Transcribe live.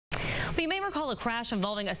Well, you may recall a crash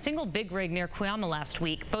involving a single big rig near Cuyama last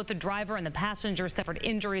week. Both the driver and the passenger suffered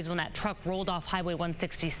injuries when that truck rolled off Highway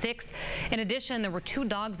 166. In addition, there were two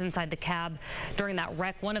dogs inside the cab. During that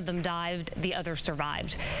wreck, one of them dived, the other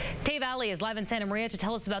survived. Dave Alley is live in Santa Maria to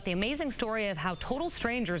tell us about the amazing story of how total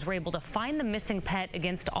strangers were able to find the missing pet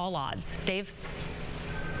against all odds. Dave?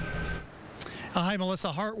 Hi, Melissa.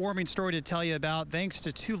 Heartwarming story to tell you about, thanks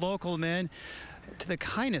to two local men, to the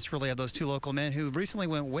kindness, really, of those two local men who recently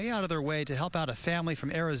went way out of their way to help out a family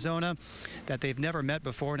from Arizona that they've never met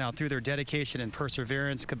before. Now, through their dedication and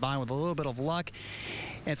perseverance, combined with a little bit of luck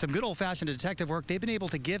and some good old-fashioned detective work, they've been able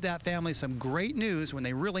to give that family some great news when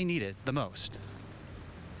they really need it the most.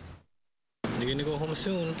 You're going to go home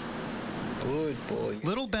soon. Good boy.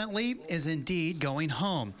 Little Bentley is indeed going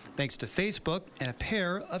home, thanks to Facebook and a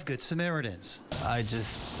pair of good Samaritans. I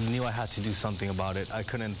just knew I had to do something about it. I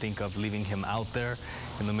couldn't think of leaving him out there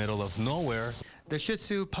in the middle of nowhere. The Shih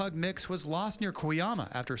Tzu Pug mix was lost near Cuyama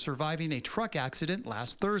after surviving a truck accident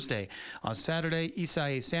last Thursday. On Saturday,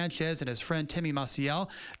 Isai Sanchez and his friend Timmy Maciel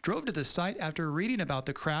drove to the site after reading about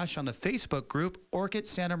the crash on the Facebook group Orchid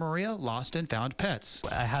Santa Maria Lost and Found Pets.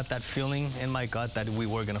 I had that feeling in my gut that we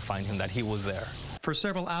were going to find him, that he was there. For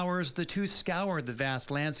several hours, the two scoured the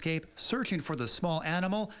vast landscape, searching for the small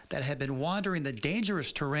animal that had been wandering the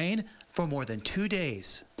dangerous terrain for more than 2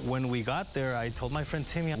 days. When we got there, I told my friend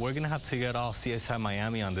Timmy, we're going to have to get all CSI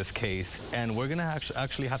Miami on this case, and we're going to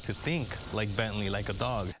actually have to think like Bentley, like a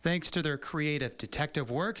dog. Thanks to their creative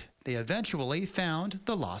detective work, they eventually found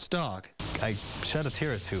the lost dog. I shed a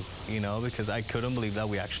tear or two, because I couldn't believe that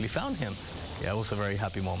we actually found him. Yeah, it was a very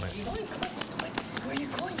happy moment. Where are you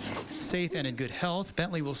going? Safe and in good health,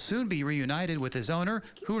 Bentley will soon be reunited with his owner,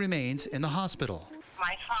 who remains in the hospital.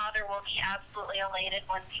 My father will be absolutely elated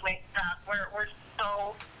once he wakes up. We're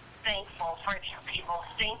so thankful for these people.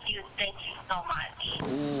 Thank you so much.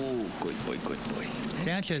 Ooh, good boy, good boy.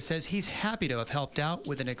 Sanchez says he's happy to have helped out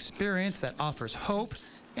with an experience that offers hope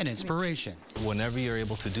and inspiration. Whenever you're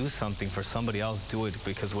able to do something for somebody else, do it,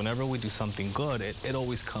 because whenever we do something good, it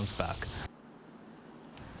always comes back.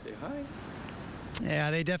 Say hi.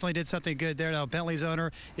 Yeah, they definitely did something good there. Now, Bentley's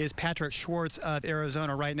owner is Patrick Schwartz of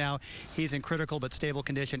Arizona right now. He's in critical but stable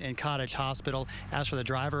condition in Cottage Hospital. As for the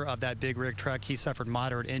driver of that big rig truck, he suffered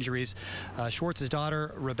moderate injuries. Schwartz's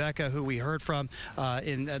daughter, Rebecca, who we heard from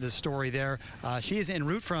in the story there, she is en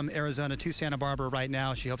route from Arizona to Santa Barbara right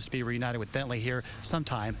now. She hopes to be reunited with Bentley here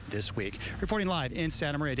sometime this week. Reporting live in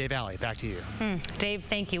Santa Maria, Dave Alley, back to you. Dave,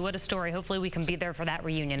 thank you. What a story. Hopefully we can be there for that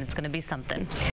reunion. It's going to be something.